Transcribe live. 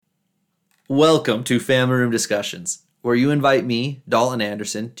Welcome to Family Room Discussions, where you invite me, Dalton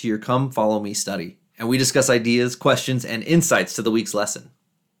Anderson, to your Come Follow Me study, and we discuss ideas, questions, and insights to the week's lesson.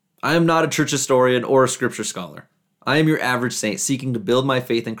 I am not a church historian or a scripture scholar. I am your average saint seeking to build my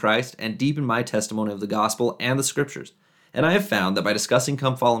faith in Christ and deepen my testimony of the gospel and the scriptures, and I have found that by discussing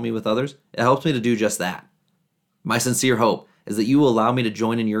Come Follow Me with others, it helps me to do just that. My sincere hope is that you will allow me to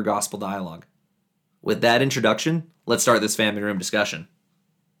join in your gospel dialogue. With that introduction, let's start this family room discussion.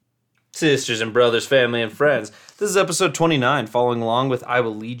 Sisters and brothers, family and friends, this is episode 29, following along with I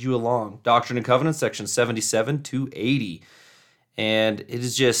Will Lead You Along, Doctrine and Covenants, section 77 to 80. And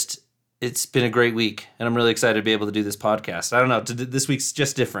it's been a great week, and I'm really excited to be able to do this podcast. I don't know, this week's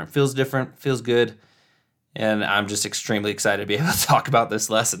just different, feels good, and I'm just extremely excited to be able to talk about this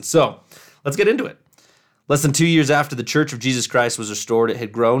lesson. So, let's get into it. Less than 2 years after the Church of Jesus Christ was restored, it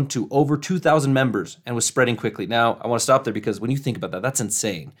had grown to over 2,000 members and was spreading quickly. Now, I want to stop there because when you think about that, that's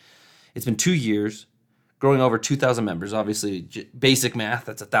insane. It's been 2 years, growing over 2,000 members. Obviously, basic math,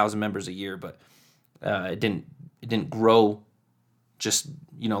 that's 1,000 members a year, but it didn't grow just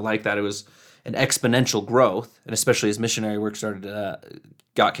like that. It was an exponential growth, and especially as missionary work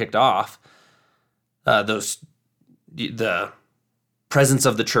got kicked off, the presence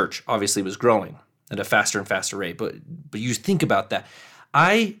of the church obviously was growing at a faster and faster rate. But you think about that.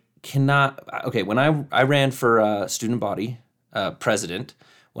 When I ran for student body president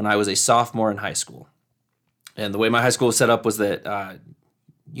when I was a sophomore in high school. And the way my high school was set up was that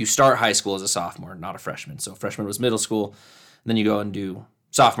you start high school as a sophomore, not a freshman. So freshman was middle school, and then you go and do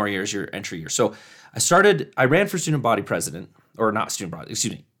sophomore year as your entry year. So I ran for student body president, or not student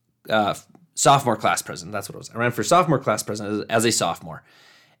body, sophomore class president. That's what it was. I ran for sophomore class president as a sophomore.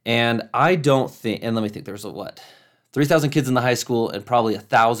 And let me think, there was 3,000 kids in the high school and probably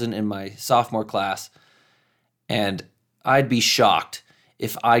 1,000 in my sophomore class. And I'd be shocked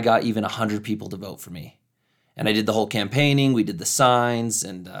if I got even 100 people to vote for me. And I did the whole campaigning, we did the signs,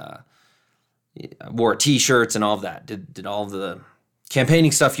 and wore t-shirts and all of that, did all of the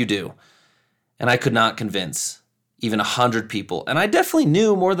campaigning stuff you do. And I could not convince even 100 people. And I definitely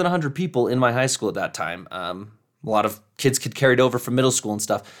knew more than 100 people in my high school at that time. A lot of kids carried over from middle school and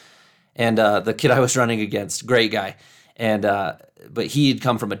stuff. And the kid I was running against, great guy. And but he had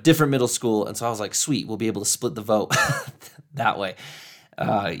come from a different middle school, and so I was like, sweet, we'll be able to split the vote that way.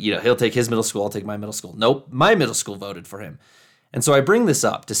 He'll take his middle school, I'll take my middle school. Nope, my middle school voted for him. And so I bring this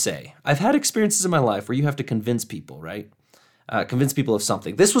up to say, I've had experiences in my life where you have to convince people, right? Convince people of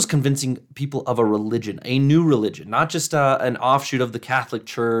something. This was convincing people of a religion, a new religion, not just an offshoot of the Catholic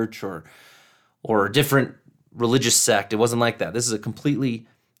Church or a different religious sect. It wasn't like that. This is a completely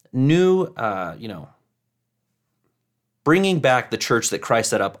new, bringing back the church that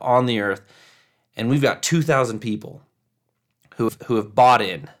Christ set up on the earth. And we've got 2,000 people who have bought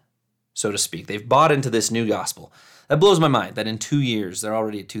in, so to speak. They've bought into this new gospel. That blows my mind that in 2 years, they're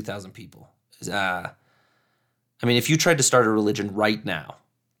already at 2,000 people. If you tried to start a religion right now,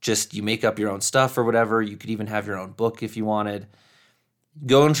 just you make up your own stuff or whatever, you could even have your own book if you wanted.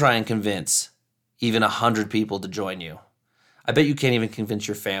 Go and try and convince even 100 people to join you. I bet you can't even convince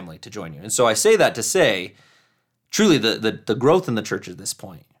your family to join you. And so I say that to say, truly, the growth in the church at this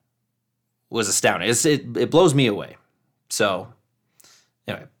point was astounding. It blows me away. So,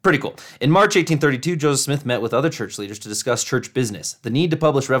 anyway, pretty cool. In March 1832, Joseph Smith met with other church leaders to discuss church business, the need to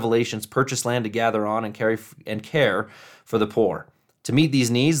publish revelations, purchase land to gather on, and care for the poor. To meet these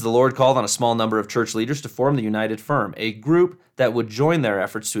needs, the Lord called on a small number of church leaders to form the United Firm, a group that would join their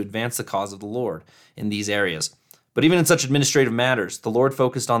efforts to advance the cause of the Lord in these areas. But even in such administrative matters, the Lord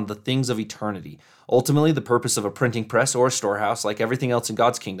focused on the things of eternity. Ultimately, the purpose of a printing press or a storehouse, like everything else in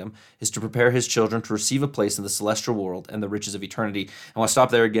God's kingdom, is to prepare his children to receive a place in the celestial world and the riches of eternity. I want to stop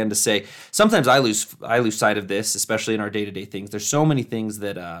there again to say, sometimes I lose sight of this, especially in our day-to-day things. There's so many things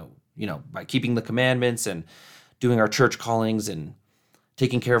that, by keeping the commandments and doing our church callings and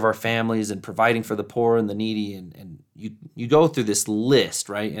taking care of our families and providing for the poor and the needy, and you go through this list,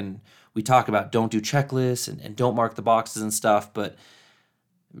 right? And we talk about don't do checklists and don't mark the boxes and stuff, but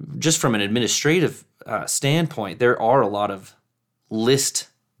just from an administrative standpoint, there are a lot of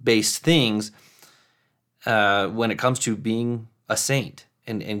list-based things when it comes to being a saint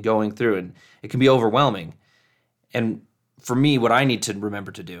and going through, and it can be overwhelming. And for me, what I need to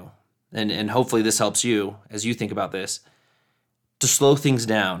remember to do, and hopefully this helps you as you think about this, to slow things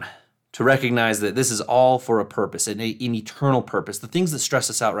down, to recognize that this is all for a purpose, an eternal purpose. The things that stress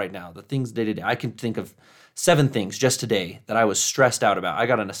us out right now, the things day to day, I can think of 7 things just today that I was stressed out about. I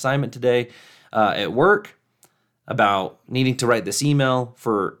got an assignment today at work about needing to write this email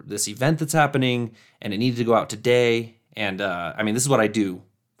for this event that's happening, and it needed to go out today. And this is what I do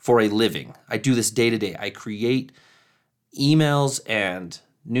for a living. I do this day to day. I create emails and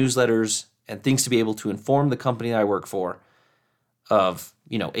newsletters and things to be able to inform the company I work for of,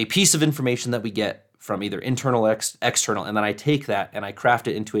 a piece of information that we get from either internal or external, and then I take that and I craft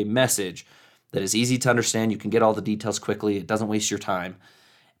it into a message that is easy to understand. You can get all the details quickly. It doesn't waste your time.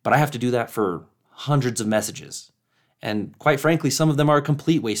 But I have to do that for hundreds of messages. And quite frankly, some of them are a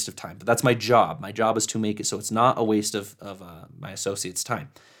complete waste of time. But that's my job. My job is to make it so it's not a waste of my associates' time.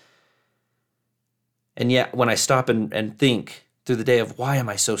 And yet, when I stop and think through the day of why am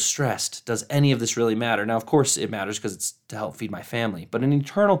I so stressed? Does any of this really matter? Now, of course, it matters because it's to help feed my family. But in an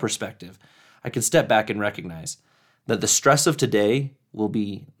eternal perspective, I can step back and recognize that the stress of today will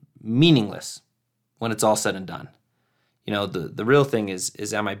be meaningless when it's all said and done. The real thing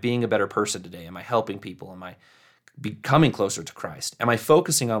is am I being a better person today? Am I helping people? Am I becoming closer to Christ? Am I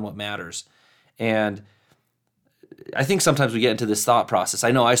focusing on what matters? And I think sometimes we get into this thought process.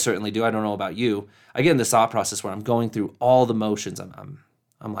 I know I certainly do. I don't know about you. I get in this thought process where I'm going through all the motions.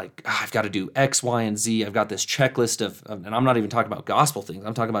 I'm like, I've got to do X, Y, and Z. I've got this checklist of, and I'm not even talking about gospel things.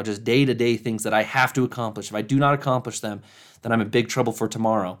 I'm talking about just day-to-day things that I have to accomplish. If I do not accomplish them, then I'm in big trouble for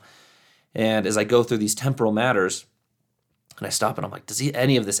tomorrow. And as I go through these temporal matters, and I stop and I'm like, does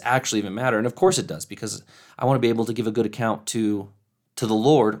any of this actually even matter? And of course it does, because I want to be able to give a good account to the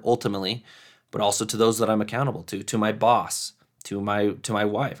Lord ultimately, but also to those that I'm accountable to my boss, to my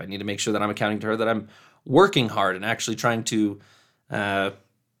wife. I need to make sure that I'm accounting to her, that I'm working hard and actually trying to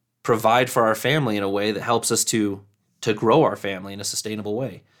provide for our family in a way that helps us to grow our family in a sustainable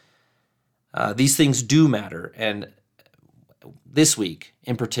way. These things do matter. And this week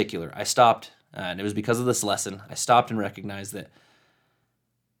in particular, I stopped, and it was because of this lesson, I stopped and recognized that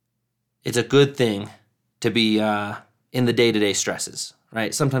it's a good thing to be in the day-to-day stresses,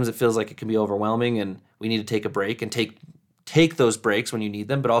 right? Sometimes it feels like it can be overwhelming and we need to take a break and take those breaks when you need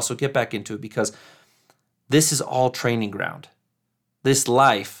them, but also get back into it, because this is all training ground. This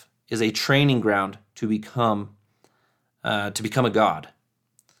life is a training ground to become a God,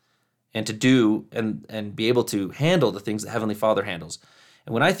 and to do and be able to handle the things that Heavenly Father handles.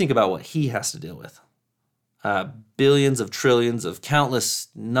 And when I think about what He has to deal with, billions of trillions of countless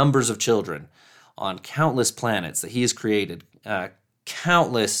numbers of children on countless planets that He has created,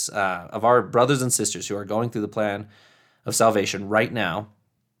 countless of our brothers and sisters who are going through the plan of salvation right now,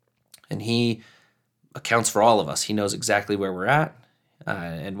 and He accounts for all of us. He knows exactly where we're at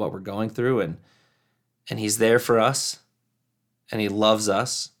and what we're going through, and He's there for us, and He loves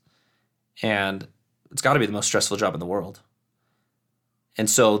us, and it's got to be the most stressful job in the world. And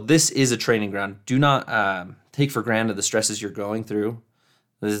so this is a training ground. Do not take for granted the stresses you're going through.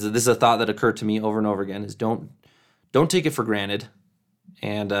 This is a thought that occurred to me over and over again, is don't take it for granted.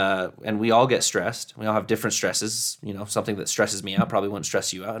 And we all get stressed. We all have different stresses. Something that stresses me out probably wouldn't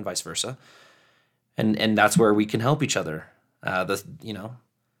stress you out, and vice versa. And that's where we can help each other. As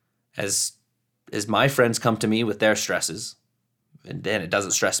my friends come to me with their stresses, and then it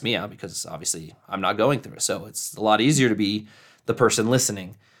doesn't stress me out because obviously I'm not going through it. So it's a lot easier to be the person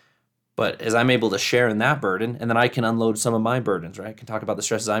listening. But as I'm able to share in that burden, and then I can unload some of my burdens, right? I can talk about the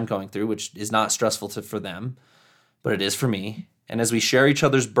stresses I'm going through, which is not stressful for them, but it is for me. And as we share each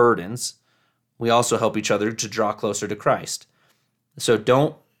other's burdens, we also help each other to draw closer to Christ. So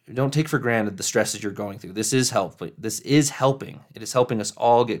don't take for granted the stresses you're going through. This is helping. It is helping us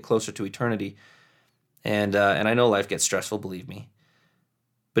all get closer to eternity. And I know life gets stressful, believe me.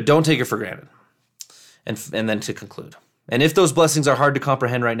 But don't take it for granted. And then to conclude, and if those blessings are hard to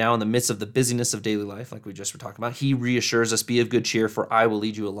comprehend right now in the midst of the busyness of daily life, like we just were talking about, He reassures us, be of good cheer, for I will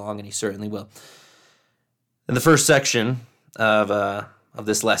lead you along, and He certainly will. In the first section of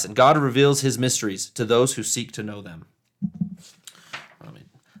this lesson, God reveals His mysteries to those who seek to know them.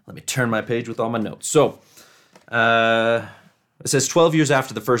 Let me turn my page with all my notes. So, it says, 12 years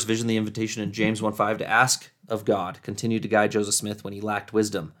after the first vision, the invitation in James 1:5 to ask of God continued to guide Joseph Smith when he lacked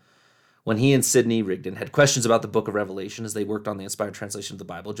wisdom. When he and Sidney Rigdon had questions about the book of Revelation as they worked on the inspired translation of the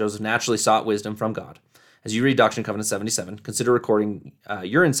Bible, Joseph naturally sought wisdom from God. As you read Doctrine and Covenants 77, consider recording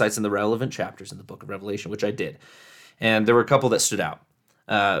your insights in the relevant chapters in the book of Revelation, which I did. And there were a couple that stood out,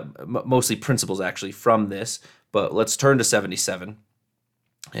 mostly principles actually from this, but let's turn to 77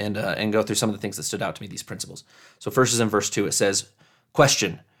 and go through some of the things that stood out to me, these principles. So first is in verse 2, it says,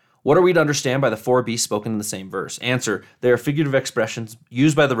 question, what are we to understand by the four beasts spoken in the same verse? Answer, they are figurative expressions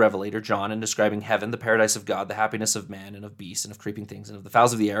used by the Revelator, John, in describing heaven, the paradise of God, the happiness of man and of beasts and of creeping things and of the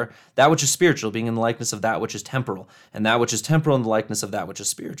fowls of the air, that which is spiritual being in the likeness of that which is temporal, and that which is temporal in the likeness of that which is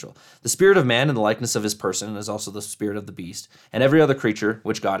spiritual. The spirit of man in the likeness of his person is also the spirit of the beast, and every other creature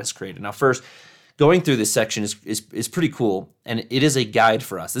which God has created. Now first, going through this section is pretty cool, and it is a guide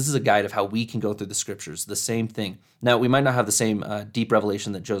for us. This is a guide of how we can go through the scriptures, the same thing. Now, we might not have the same deep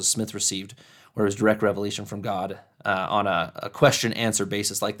revelation that Joseph Smith received, where it was direct revelation from God on a question-answer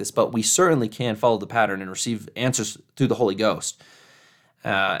basis like this, but we certainly can follow the pattern and receive answers through the Holy Ghost.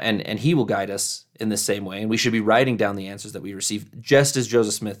 And he will guide us in the same way, and we should be writing down the answers that we receive, just as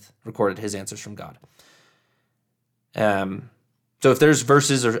Joseph Smith recorded his answers from God. So if there's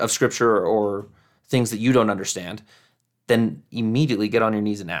verses of scripture or things that you don't understand, then immediately get on your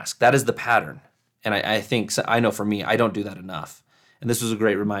knees and ask. That is the pattern. And I know for me, I don't do that enough. And this was a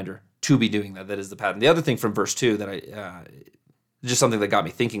great reminder to be doing that. That is the pattern. The other thing from verse 2 that just something that got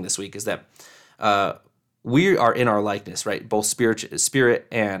me thinking this week is that we are in our likeness, right? Both spirit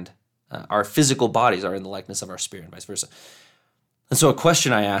and our physical bodies are in the likeness of our spirit and vice versa. And so a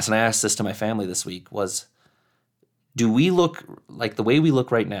question I asked, and I asked this to my family this week, was, do we look like the way we look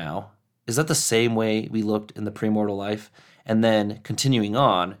right now? Is that the same way we looked in the premortal life? And then continuing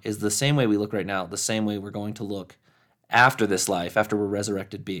on, is the same way we look right now the same way we're going to look after this life, after we're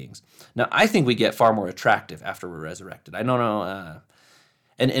resurrected beings? Now, I think we get far more attractive after we're resurrected. I don't know,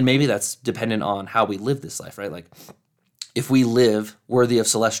 and maybe that's dependent on how we live this life, right? Like, if we live worthy of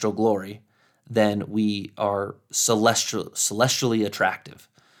celestial glory, then we are celestially attractive.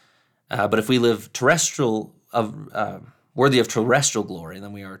 But if we live worthy of terrestrial glory,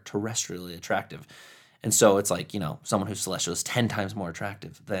 then we are terrestrially attractive. And so it's like, someone who's celestial is 10 times more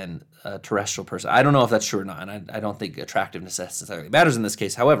attractive than a terrestrial person. I don't know if that's true or not, and I don't think attractiveness necessarily matters in this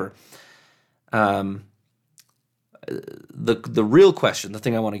case. However, the real question, the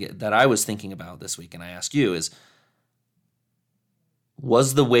thing that I was thinking about this week, and I ask you, is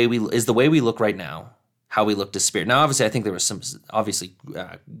the way we look right now how we look to spirit? Now, obviously, I think there was some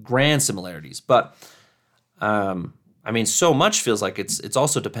grand similarities, but so much feels like it's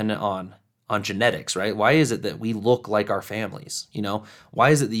also dependent on genetics, right? Why is it that we look like our families?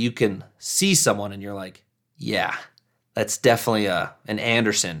 Why is it that you can see someone and you're like, yeah, that's definitely an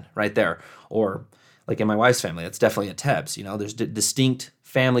Anderson right there, or like in my wife's family, that's definitely a Tebbs. There's distinct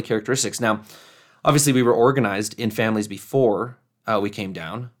family characteristics. Now, obviously, we were organized in families before we came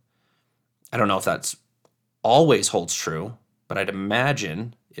down. I don't know if that's always holds true, but I'd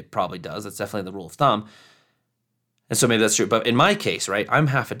imagine it probably does. That's definitely the rule of thumb. And so maybe that's true. But in my case, right, I'm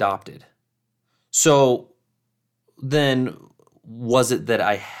half adopted. So then was it that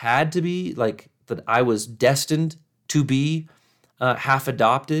I had to be, like, that I was destined to be half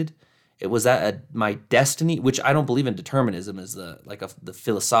adopted? Was that my destiny? Which I don't believe in determinism as the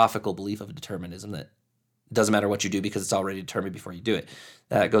philosophical belief of determinism, that it doesn't matter what you do because it's already determined before you do it.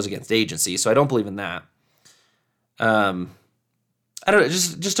 That goes against agency. So I don't believe in that. I don't know,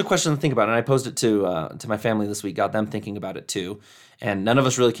 just a question to think about. And I posed it to my family this week, got them thinking about it too. And none of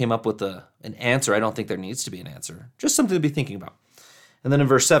us really came up with an answer. I don't think there needs to be an answer. Just something to be thinking about. And then in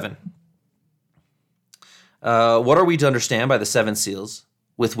verse 7, what are we to understand by the 7 seals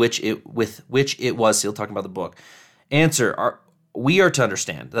with which it was sealed? Talking about the book. Answer, we are to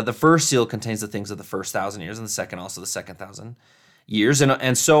understand that the first seal contains the things of the first 1,000 years, and the second also the second 1,000 years,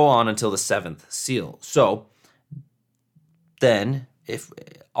 and so on until the 7th seal. So then, if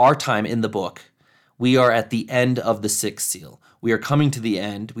our time in the book, we are at the end of the 6th seal. We are coming to the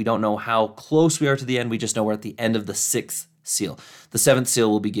end. We don't know how close we are to the end. We just know we're at the end of the 6th seal. The 7th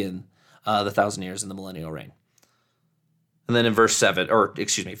seal will begin the 1,000 years in the millennial reign. And then in verse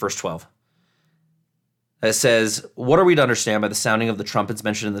 12, it says, what are we to understand by the sounding of the trumpets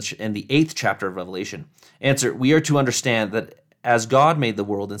mentioned in the 8th chapter of Revelation? Answer, we are to understand that as God made the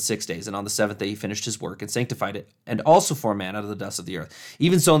world in 6 days, and on the 7th day he finished his work and sanctified it, and also formed man out of the dust of the earth.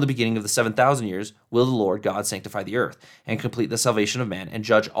 Even so, in the beginning of the 7,000 years, will the Lord God sanctify the earth, and complete the salvation of man, and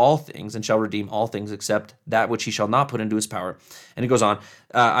judge all things, and shall redeem all things, except that which he shall not put into his power. And it goes on,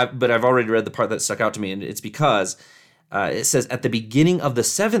 but I've already read the part that stuck out to me, and it's because it says, at the beginning of the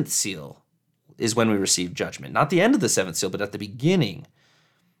 7th seal is when we receive judgment. Not the end of the 7th seal, but at the beginning,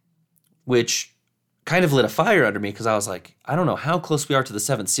 which kind of lit a fire under me, because I was like, I don't know how close we are to the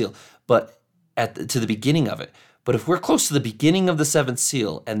 7th seal, but to the beginning of it. But if we're close to the beginning of the 7th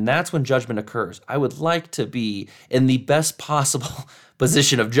seal, and that's when judgment occurs, I would like to be in the best possible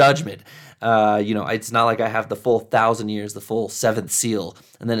position of judgment. It's not like I have the full 1,000 years, the full 7th seal,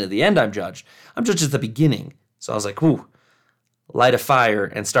 and then at the end I'm judged. I'm judged at the beginning. So I was like, whoo, light a fire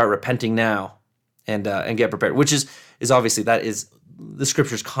and start repenting now, and get prepared. Which is obviously, that is the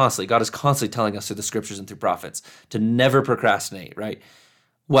scriptures constantly. God is constantly telling us through the scriptures and through prophets to never procrastinate, right?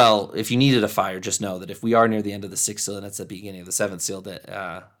 Well, if you needed a fire, just know that if we are near the end of the 6th seal and it's the beginning of the 7th seal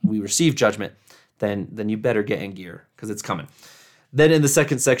that we receive judgment, then you better get in gear, because it's coming. Then in the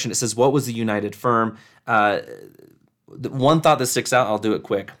second section, it says, what was the united firm? One thought that sticks out, I'll do it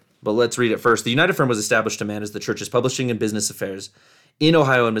quick, but let's read it first. The united firm was established to manage the church's publishing and business affairs in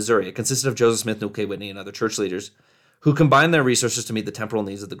Ohio and Missouri. It consisted of Joseph Smith, Newell K. Whitney, and other church leaders who combined their resources to meet the temporal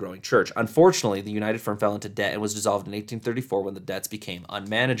needs of the growing church. Unfortunately, the united firm fell into debt and was dissolved in 1834 when the debts became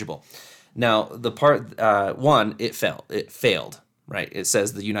unmanageable. Now, the part, one, it failed, right? It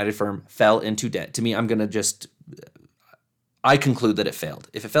says the united firm fell into debt. To me, I conclude that it failed.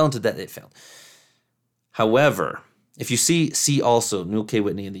 If it fell into debt, it failed. However, if you see also Newell K.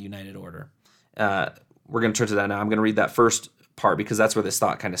 Whitney in the United Order, we're going to turn to that now. I'm going to read that first part because that's where this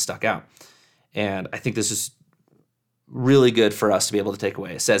thought kind of stuck out. And I think this is really good for us to be able to take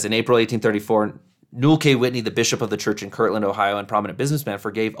away. It says, in April 1834, Newell K. Whitney, the bishop of the church in Kirtland, Ohio, and prominent businessman,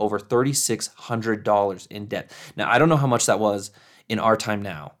 forgave over $3,600 in debt. Now, I don't know how much that was in our time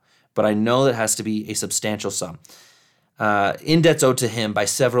now, but I know that has to be a substantial sum. In debts owed to him by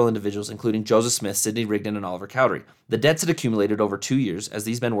several individuals, including Joseph Smith, Sidney Rigdon, and Oliver Cowdery. The debts had accumulated over 2 years as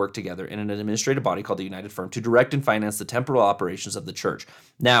these men worked together in an administrative body called the United Firm to direct and finance the temporal operations of the church.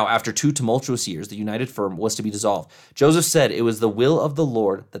 Now, after 2 tumultuous years, the United Firm was to be dissolved. Joseph said it was the will of the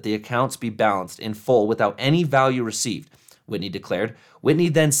Lord that the accounts be balanced in full without any value received, Whitney declared. Whitney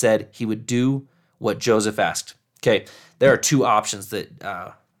then said he would do what Joseph asked. Okay, there are 2 options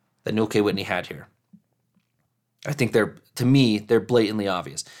that Newell K. Whitney had here. I think they're blatantly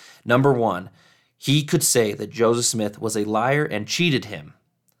obvious. Number 1, he could say that Joseph Smith was a liar and cheated him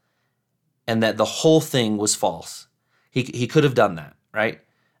and that the whole thing was false. He could have done that, right?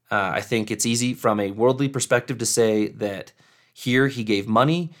 I think it's easy from a worldly perspective to say that here he gave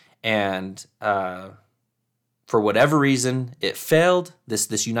money and for whatever reason it failed.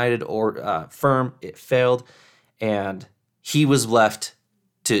 This United Firm, it failed, and he was left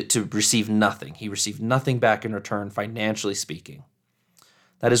to receive nothing. He received nothing back in return, financially speaking.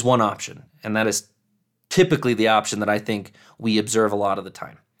 That is one option, and that is typically the option that I think we observe a lot of the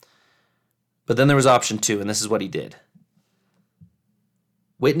time. But then there was option 2, and this is what he did.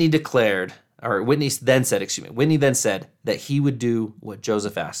 Whitney then said that he would do what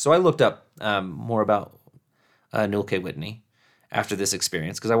Joseph asked. So I looked up more about Newell K. Whitney after this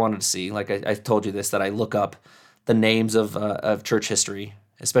experience because I wanted to see, like I told you this, that I look up the names of church history,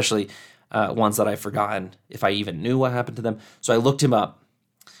 especially ones that I've forgotten if I even knew what happened to them. So I looked him up.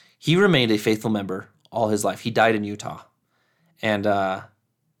 He remained a faithful member all his life. He died in Utah. And I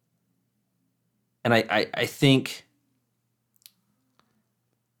think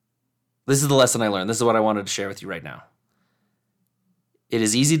this is the lesson I learned. This is what I wanted to share with you right now. It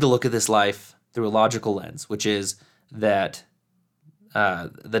is easy to look at this life through a logical lens, which is that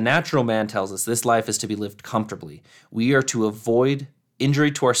the natural man tells us this life is to be lived comfortably. We are to avoid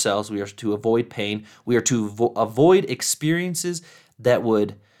injury to ourselves. We are to avoid pain. We are to avoid experiences that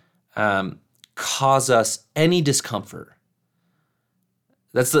would cause us any discomfort.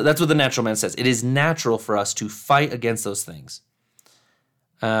 That's what the natural man says. It is natural for us to fight against those things,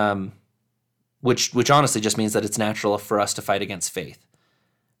 which honestly just means that it's natural for us to fight against faith.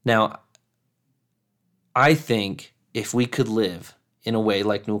 Now, I think if we could live in a way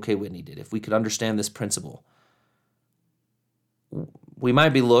like Newell K. Whitney did, if we could understand this principle, we might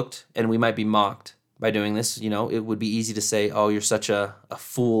be looked and we might be mocked by doing this. You know, it would be easy to say, oh, you're such a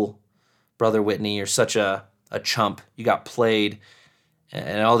fool, Brother Whitney. You're such a chump. You got played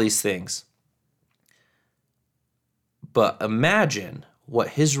and all these things. But imagine what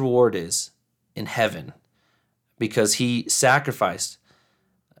his reward is in heaven because he sacrificed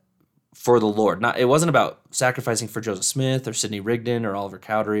for the Lord. It wasn't about sacrificing for Joseph Smith or Sidney Rigdon or Oliver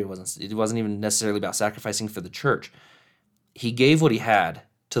Cowdery. It wasn't even necessarily about sacrificing for the church. He gave what he had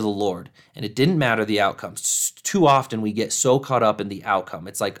to the Lord, and it didn't matter the outcomes. Too often we get so caught up in the outcome.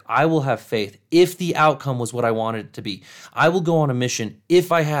 It's like, I will have faith if the outcome was what I wanted it to be. I will go on a mission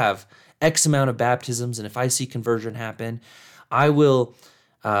if I have X amount of baptisms and if I see conversion happen. I will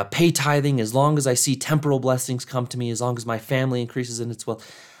pay tithing as long as I see temporal blessings come to me, as long as my family increases in its wealth.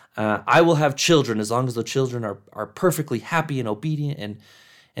 I will have children as long as the children are perfectly happy and obedient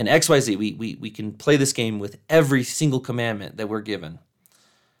and XYZ. We can play this game with every single commandment that we're given.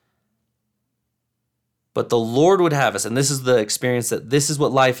 But the Lord would have us, and this is the experience that this is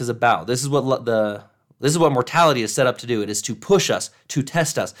what life is about. This is what mortality is set up to do. It is to push us, to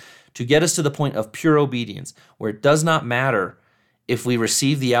test us, to get us to the point of pure obedience, where it does not matter if we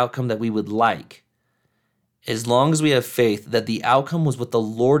receive the outcome that we would like. As long as we have faith that the outcome was what the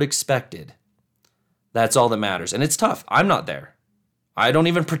Lord expected, that's all that matters. And it's tough. I'm not there. I don't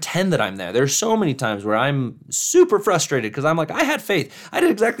even pretend that I'm there. There's so many times where I'm super frustrated because I'm like, I had faith. I did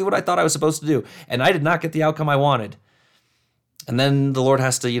exactly what I thought I was supposed to do, and I did not get the outcome I wanted. And then the Lord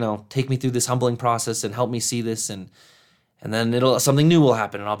has to, take me through this humbling process and help me see this, and then something new will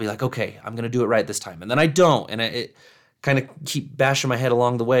happen, and I'll be like, okay, I'm going to do it right this time. And then I don't, and it kind of keep bashing my head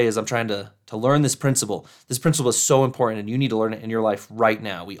along the way as I'm trying to learn this principle. This principle is so important, and you need to learn it in your life right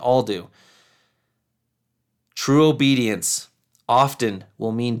now. We all do. True obedience often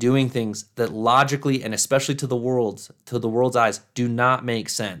will mean doing things that logically, and especially to the world's eyes, do not make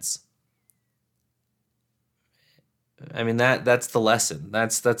sense. I mean, that's the lesson.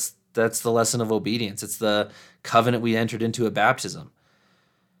 That's the lesson of obedience. It's the covenant we entered into at baptism.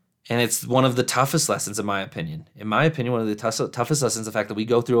 And it's one of the toughest lessons, in my opinion. In my opinion, one of the toughest lessons, the fact that we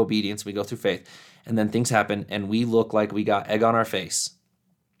go through obedience, we go through faith, and then things happen, and we look like we got egg on our face.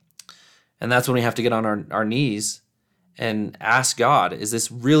 And that's when we have to get on our knees and ask God, is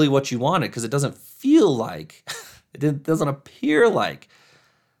this really what you wanted? Because it doesn't feel like, it doesn't appear like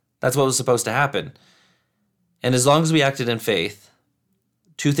that's what was supposed to happen. And as long as we acted in faith,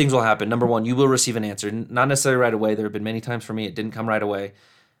 two things will happen. Number one, you will receive an answer. Not necessarily right away. There have been many times for me it didn't come right away,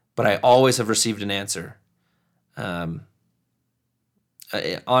 but I always have received an answer.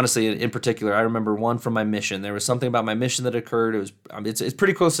 Honestly, in particular, I remember one from my mission. There was something about my mission that occurred. It's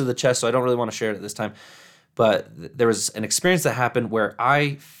pretty close to the chest, so I don't really want to share it at this time. But there was an experience that happened where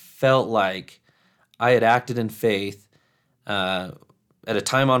I felt like I had acted in faith at a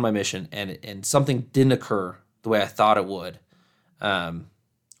time on my mission, and something didn't occur the way I thought it would.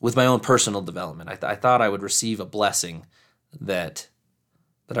 With my own personal development, I thought I would receive a blessing that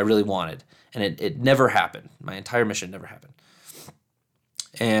I really wanted, and it never happened. My entire mission never happened.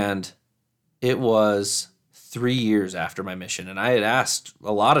 And it was 3 years after my mission, and I had asked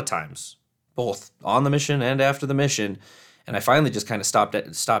a lot of times, both on the mission and after the mission, and I finally just kind of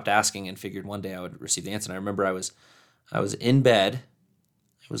stopped asking and figured one day I would receive the answer. And I remember I was in bed.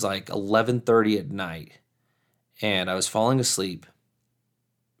 It was like 11:30 at night, and I was falling asleep,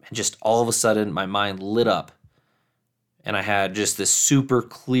 and just all of a sudden my mind lit up, and I had just this super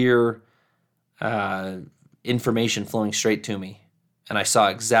clear information flowing straight to me. And I saw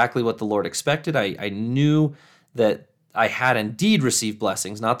exactly what the Lord expected. I knew that I had indeed received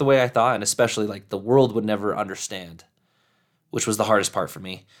blessings, not the way I thought, and especially like the world would never understand, which was the hardest part for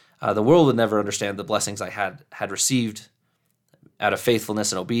me. The world would never understand the blessings I had received out of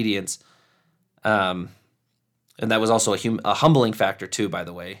faithfulness and obedience. And that was also a humbling factor too, by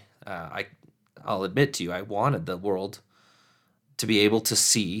the way. I'll admit to you, I wanted the world to be able to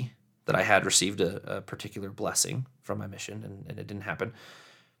see that I had received a particular blessing from my mission, and it didn't happen.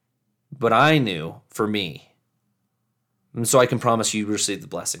 But I knew, for me, and so I can promise you receive the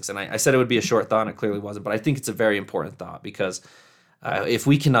blessings. And I said it would be a short thought, and it clearly wasn't, but I think it's a very important thought, because if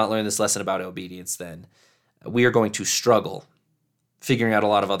we cannot learn this lesson about obedience, then we are going to struggle figuring out a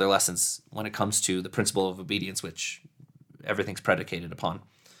lot of other lessons when it comes to the principle of obedience, which everything's predicated upon.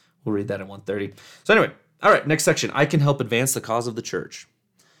 We'll read that in 130. So anyway, all right, next section. I can help advance the cause of the church.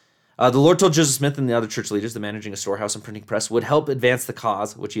 The Lord told Joseph Smith and the other church leaders that managing a storehouse and printing press would help advance the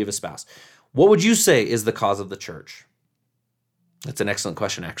cause which he have espoused. What would you say is the cause of the church? That's an excellent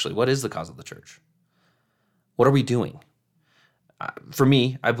question, actually. What is the cause of the church? What are we doing? For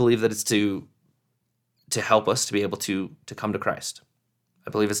me, I believe that it's to help us to be able to come to Christ. I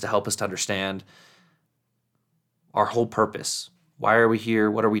believe it's to help us to understand our whole purpose. Why are we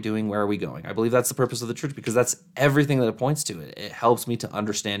here? What are we doing? Where are we going? I believe that's the purpose of the church, because that's everything that it points to. It helps me to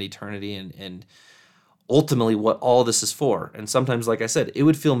understand eternity and ultimately what all this is for. And sometimes, like I said, it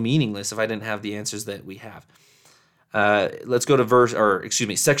would feel meaningless if I didn't have the answers that we have. Let's go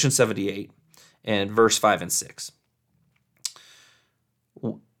to section 78 and verse 5 and 6.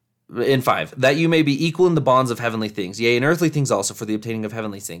 In 5, that you may be equal in the bonds of heavenly things, yea, in earthly things also, for the obtaining of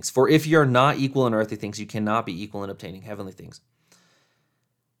heavenly things. For if you are not equal in earthly things, you cannot be equal in obtaining heavenly things.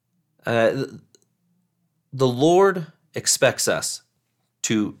 The Lord expects us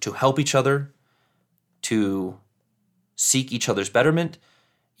to help each other, to seek each other's betterment,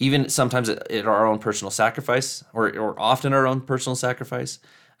 even sometimes at our own personal sacrifice, or often our own personal sacrifice.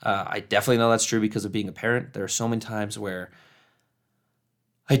 I definitely know that's true because of being a parent. There are so many times where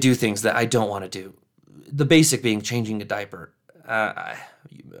I do things that I don't want to do. The basic being changing a diaper.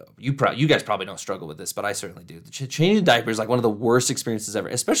 You guys probably don't struggle with this, but I certainly do. Changing a diaper is like one of the worst experiences ever,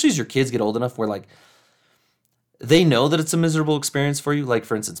 especially as your kids get old enough where like they know that it's a miserable experience for you. Like,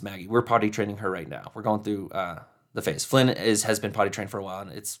 for instance, Maggie, we're potty training her right now. We're going through the phase. Flynn has been potty trained for a while,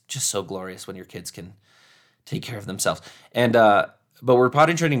 and it's just so glorious when your kids can take care of themselves. And but we're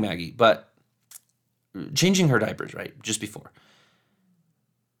potty training Maggie, but changing her diapers, right, just before.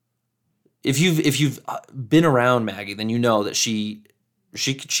 If you've been around Maggie, then you know that she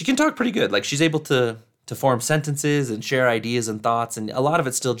can talk pretty good. Like, she's able to to form sentences and share ideas and thoughts. And a lot of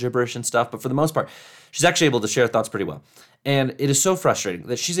it's still gibberish and stuff, but for the most part, she's actually able to share thoughts pretty well. And it is so frustrating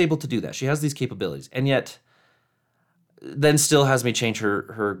that she's able to do that. She has these capabilities, and yet then still has me change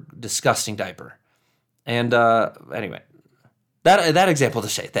her disgusting diaper. And anyway, that example to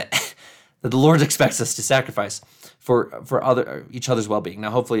say that the Lord expects us to sacrifice for each other's well-being.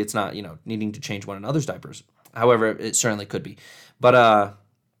 Now, hopefully, it's not needing to change one another's diapers. However, it certainly could be. But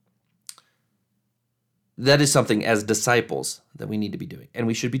that is something as disciples that we need to be doing, and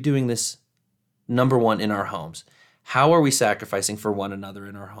we should be doing this. Number one, in our homes. How are we sacrificing for one another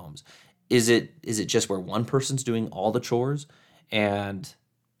in our homes? Is it just where one person's doing all the chores and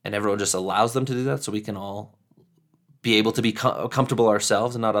everyone just allows them to do that so we can all be able to be comfortable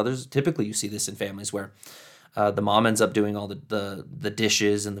ourselves and not others? Typically, you see this in families where the mom ends up doing all the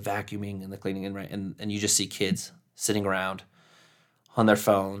dishes and the vacuuming and the cleaning, and you just see kids sitting around on their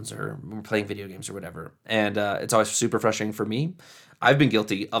phones or playing video games or whatever. And it's always super frustrating for me. I've been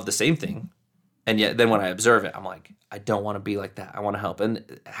guilty of the same thing. And yet then when I observe it, I'm like, I don't want to be like that. I want to help.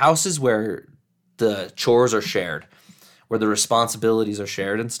 And houses where the chores are shared, where the responsibilities are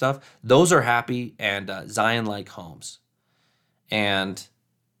shared and stuff, those are happy and Zion-like homes. And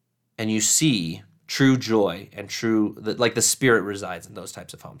you see true joy and the spirit resides in those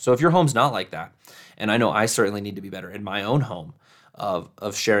types of homes. So if your home's not like that, and I know I certainly need to be better in my own home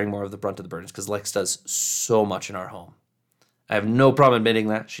of sharing more of the brunt of the burdens, because Lex does so much in our home. I have no problem admitting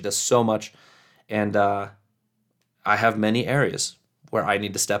that. She does so much. And I have many areas where I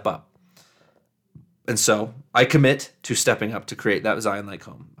need to step up. And so I commit to stepping up to create that Zion-like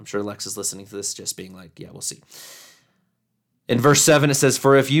home. I'm sure Lex is listening to this just being like, yeah, we'll see. In verse 7, it says,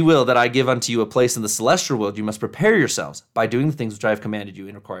 "For if you will that I give unto you a place in the celestial world, you must prepare yourselves by doing the things which I have commanded you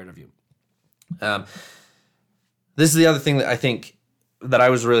and required of you." This is the other thing that I think that I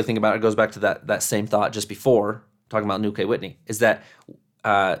was really thinking about. It goes back to that same thought just before, talking about New K. Whitney, is that,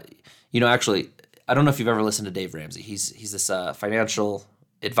 actually, I don't know if you've ever listened to Dave Ramsey. He's this financial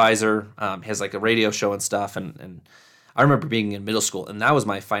advisor. He has like a radio show and stuff. And I remember being in middle school, and that was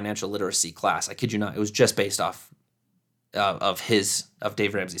my financial literacy class. I kid you not. It was just based off of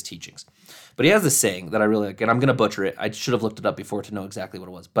Dave Ramsey's teachings. But he has this saying that I really like, and I'm going to butcher it. I should have looked it up before to know exactly what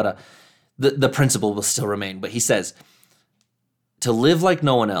it was. But the principle will still remain. But he says, to live like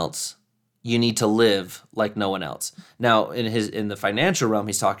no one else, you need to live like no one else. Now, in the financial realm,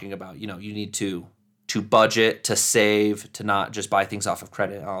 he's talking about, you need to budget, to save, to not just buy things off of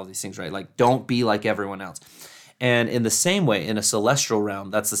credit, all these things, right? Like, don't be like everyone else. And in the same way, in a celestial realm,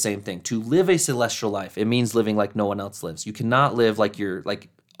 that's the same thing. To live a celestial life, it means living like no one else lives. You cannot live like you're like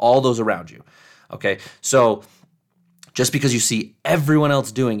all those around you. Okay? So just because you see everyone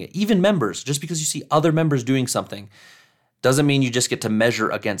else doing it, even members, just because you see other members doing something, doesn't mean you just get to measure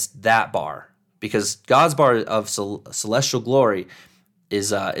against that bar, because God's bar of celestial glory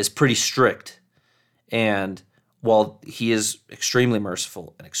is pretty strict. And while he is extremely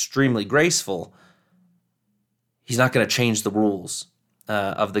merciful and extremely graceful, he's not going to change the rules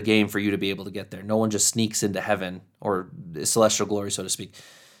of the game for you to be able to get there. No one just sneaks into heaven or celestial glory, so to speak.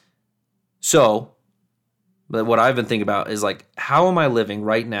 So, but what I've been thinking about is like, how am I living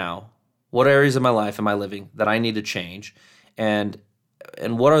right now? What areas of my life am I living that I need to change? And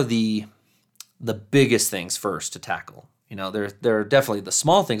what are the biggest things first to tackle? There are definitely the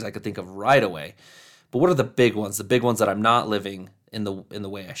small things I could think of right away, but what are the big ones? The big ones that I'm not living in the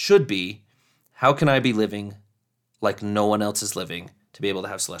way I should be. How can I be living like no one else is living to be able to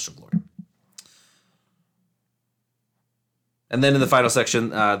have celestial glory? And then in the final section,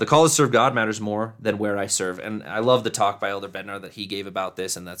 the call to serve God matters more than where I serve. And I love the talk by Elder Bednar that he gave about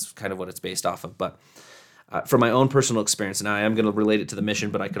this, and that's kind of what it's based off of. But from my own personal experience, and I am going to relate it to the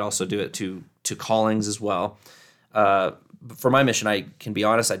mission, but I could also do it to callings as well. For my mission, I can be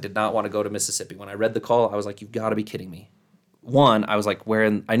honest, I did not want to go to Mississippi. When I read the call, I was like, you've got to be kidding me. One, I was like,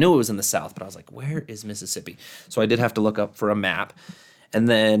 I knew it was in the South, but I was like, where is Mississippi? So I did have to look up for a map. And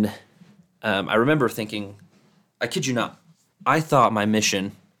then I remember thinking, I kid you not, I thought my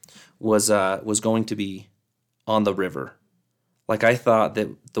mission was going to be on the river. Like, I thought that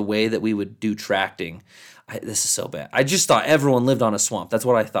the way that we would do tracting, this is so bad. I just thought everyone lived on a swamp. That's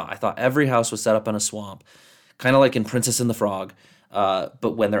what I thought. I thought every house was set up in a swamp, kind of like in Princess and the Frog,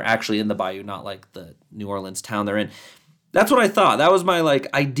 but when they're actually in the bayou, not like the New Orleans town they're in. That's what I thought. That was my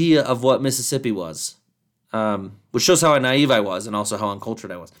idea of what Mississippi was, which shows how naive I was and also how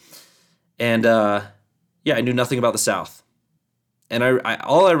uncultured I was. And I knew nothing about the South. And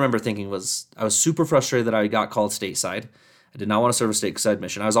all I remember thinking was I was super frustrated that I got called stateside. I did not want to serve a stateside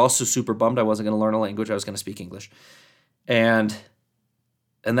mission. I was also super bummed I wasn't going to learn a language. I was going to speak English. And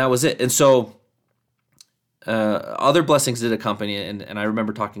that was it. And so Other blessings did accompany it, and I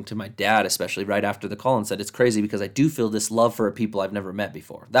remember talking to my dad, especially right after the call, and said, it's crazy because I do feel this love for a people I've never met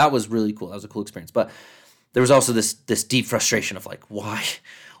before. That was really cool. That was a cool experience. But there was also this deep frustration of like, why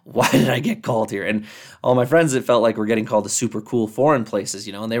did I get called here? And all my friends, it felt like we're getting called to super cool foreign places,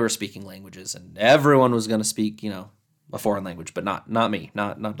 and they were speaking languages, and everyone was going to speak, a foreign language, but not me,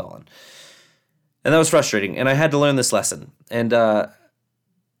 not Dolan. And that was frustrating. And I had to learn this lesson. And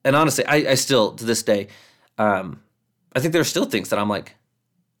honestly, I still, to this day, I think there are still things that I'm like,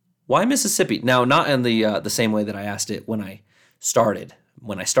 why Mississippi? Now, not in the same way that I asked it when I started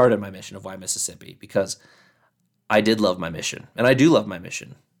my mission of why Mississippi, because I did love my mission, and I do love my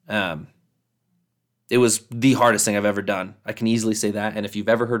mission. It was the hardest thing I've ever done. I can easily say that. And if you've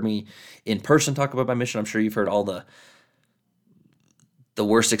ever heard me in person talk about my mission, I'm sure you've heard all the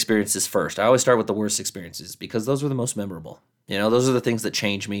worst experiences first. I always start with the worst experiences because those were the most memorable. Those are the things that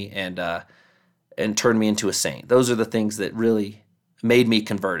changed me and turned me into a saint. Those are the things that really made me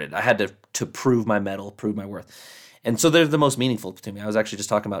converted. I had to prove my mettle, prove my worth. And so they're the most meaningful to me. I was actually just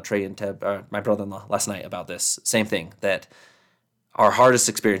talking about Trey and Teb, my brother-in-law, last night about this same thing, that our hardest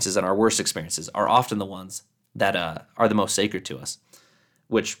experiences and our worst experiences are often the ones that are the most sacred to us,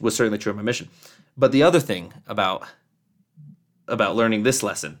 which was certainly true of my mission. But the other thing about learning this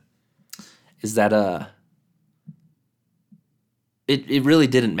lesson is that it really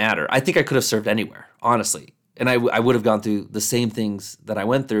didn't matter. I think I could have served anywhere, honestly. And I would have gone through the same things that I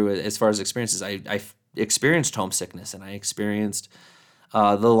went through as far as experiences. I experienced homesickness, and I experienced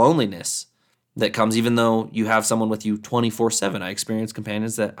the loneliness that comes even though you have someone with you 24/7. I experienced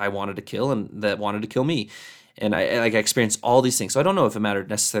companions that I wanted to kill and that wanted to kill me. And I experienced all these things. So I don't know if it mattered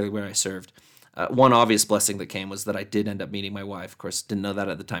necessarily where I served. One obvious blessing that came was that I did end up meeting my wife. Of course, didn't know that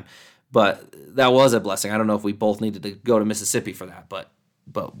at the time. But that was a blessing. I don't know if we both needed to go to Mississippi for that, but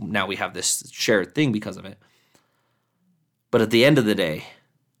now we have this shared thing because of it. But at the end of the day,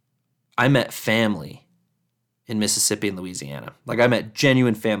 I met family in Mississippi and Louisiana. Like, I met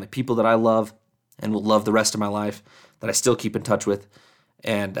genuine family, people that I love and will love the rest of my life, that I still keep in touch with.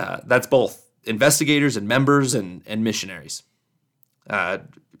 And that's both investigators and members and missionaries.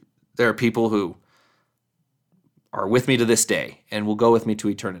 There are people who are with me to this day and will go with me to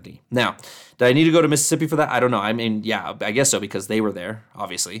eternity. Now, did I need to go to Mississippi for that? I don't know. I mean, yeah, I guess so, because they were there,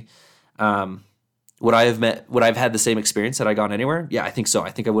 obviously. Would I have had the same experience had I gone anywhere? Yeah, I think so. I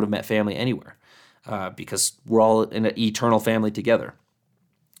think I would have met family anywhere because we're all in an eternal family together.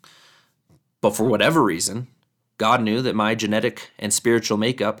 But for whatever reason, God knew that my genetic and spiritual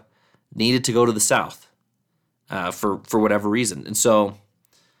makeup needed to go to the South for whatever reason. And so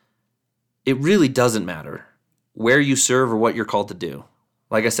it really doesn't matter where you serve or what you're called to do.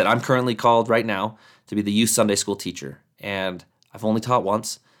 Like I said, I'm currently called right now to be the youth Sunday school teacher, and I've only taught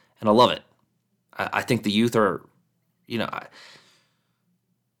once, and I love it. I think the youth are,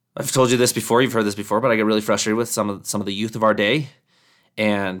 I've told you this before, you've heard this before, but I get really frustrated with some of the youth of our day.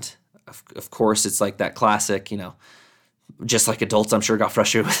 And of course, it's like that classic, just like adults, I'm sure, got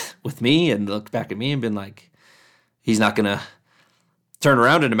frustrated with me and looked back at me and been like, he's not going to turn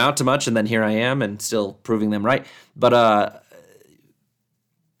around and amount to much. And then here I am and still proving them right. But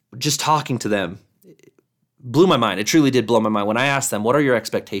just talking to them blew my mind. It truly did blow my mind when I asked them, what are your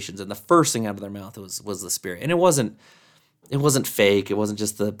expectations? And the first thing out of their mouth was the Spirit. And it wasn't fake. It wasn't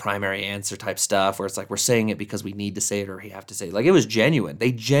just the primary answer type stuff where it's like, we're saying it because we need to say it or we have to say it. Like, it was genuine.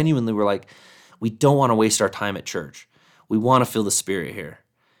 They genuinely were like, we don't want to waste our time at church. We want to feel the Spirit here.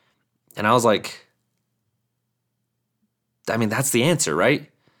 And I was like, I mean, that's the answer, right?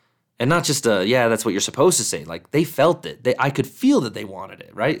 And not just that's what you're supposed to say. Like, they felt it. I could feel that they wanted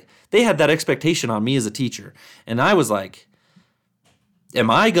it, right? They had that expectation on me as a teacher. And I was like, am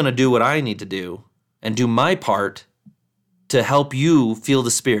I going to do what I need to do and do my part to help you feel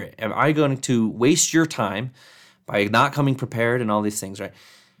the Spirit? Am I going to waste your time by not coming prepared and all these things, right?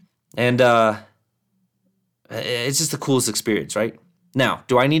 And it's just the coolest experience, right? Now,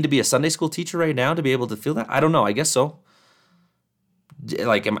 do I need to be a Sunday school teacher right now to be able to feel that? I don't know. I guess so.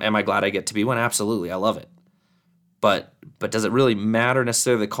 Like, am I glad I get to be one? Absolutely. I love it. But does it really matter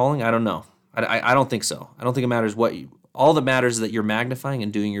necessarily the calling? I don't know. I don't think so. I don't think it matters all that matters is that you're magnifying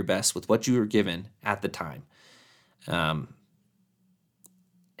and doing your best with what you were given at the time.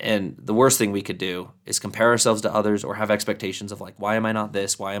 And the worst thing we could do is compare ourselves to others or have expectations of like, why am I not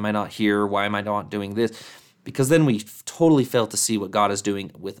this? Why am I not here? Why am I not doing this? Because then we totally fail to see what God is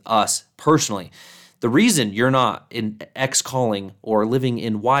doing with us personally. The reason you're not in X calling or living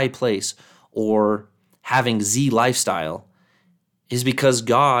in Y place or having Z lifestyle is because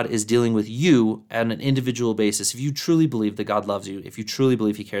God is dealing with you on an individual basis. If you truly believe that God loves you, if you truly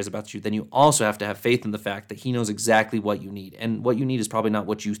believe he cares about you, then you also have to have faith in the fact that he knows exactly what you need. And what you need is probably not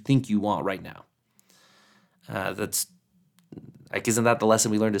what you think you want right now. That's like, isn't that the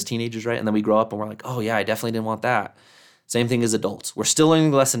lesson we learned as teenagers, right? And then we grow up and we're like, oh yeah, I definitely didn't want that. Same thing as adults. We're still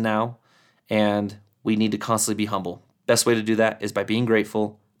learning the lesson now, and we need to constantly be humble. Best way to do that is by being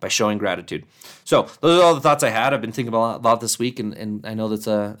grateful, by showing gratitude. So those are all the thoughts I had. I've been thinking about a lot this week, and I know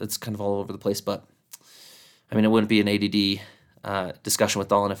that's kind of all over the place, but I mean, it wouldn't be an ADD discussion with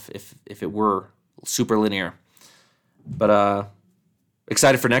Dolan if it were super linear. But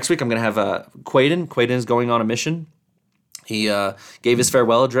excited for next week. I'm going to have Quaden. Quaden is going on a mission. He gave his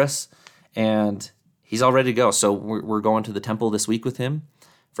farewell address, and he's all ready to go. So we're going to the temple this week with him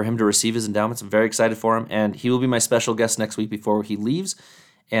for him to receive his endowments. I'm very excited for him, and he will be my special guest next week before he leaves.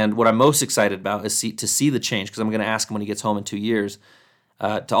 And what I'm most excited about is to see the change, because I'm going to ask him when he gets home in 2 years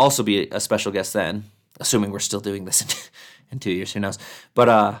to also be a special guest then, assuming we're still doing this in 2 years. Who knows?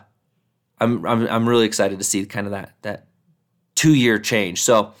 But I'm really excited to see kind of that 2-year change.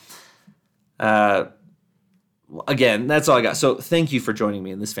 So again, that's all I got. So thank you for joining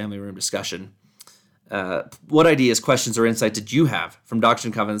me in this family room discussion. What ideas, questions, or insight did you have from Doctrine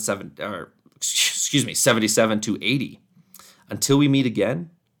and Covenants 77 to 80? Until we meet again,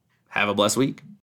 have a blessed week.